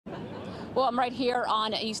Well, I'm right here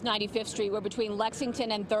on East 95th Street. We're between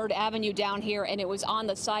Lexington and 3rd Avenue down here, and it was on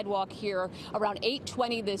the sidewalk here around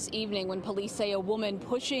 8:20 this evening when police say a woman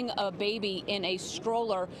pushing a baby in a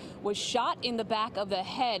stroller was shot in the back of the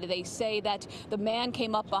head. They say that the man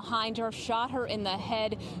came up behind her, shot her in the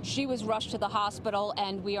head. She was rushed to the hospital,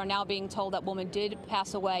 and we are now being told that woman did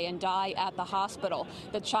pass away and die at the hospital.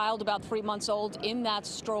 The child, about 3 months old, in that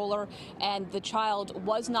stroller, and the child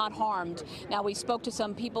was not harmed. Now, we spoke to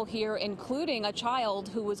some people here, including a child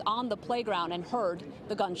who was on the playground and heard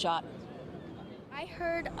the gunshot. I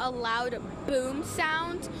heard a loud boom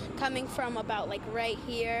sound coming from about right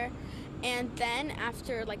here. And then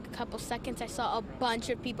after a couple seconds, I saw a bunch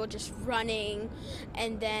of people just running.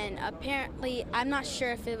 And then apparently, I'm not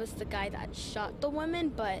sure if it was the guy that shot the woman,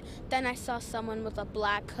 but then I saw someone with a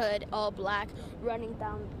black hood, all black, running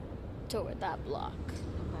down toward that block.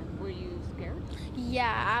 Were you scared?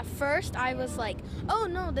 Yeah, at first I was like, oh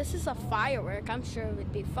no, this is a firework, I'm sure it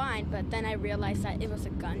would be fine, but then I realized that it was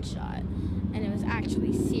a gunshot, and it was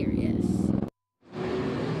actually serious.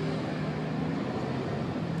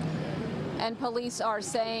 And police are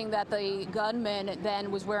saying that the gunman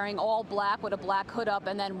then was wearing all black with a black hood up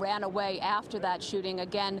and then ran away after that shooting.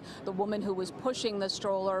 Again, the woman who was pushing the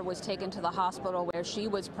stroller was taken to the hospital where she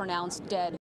was pronounced dead.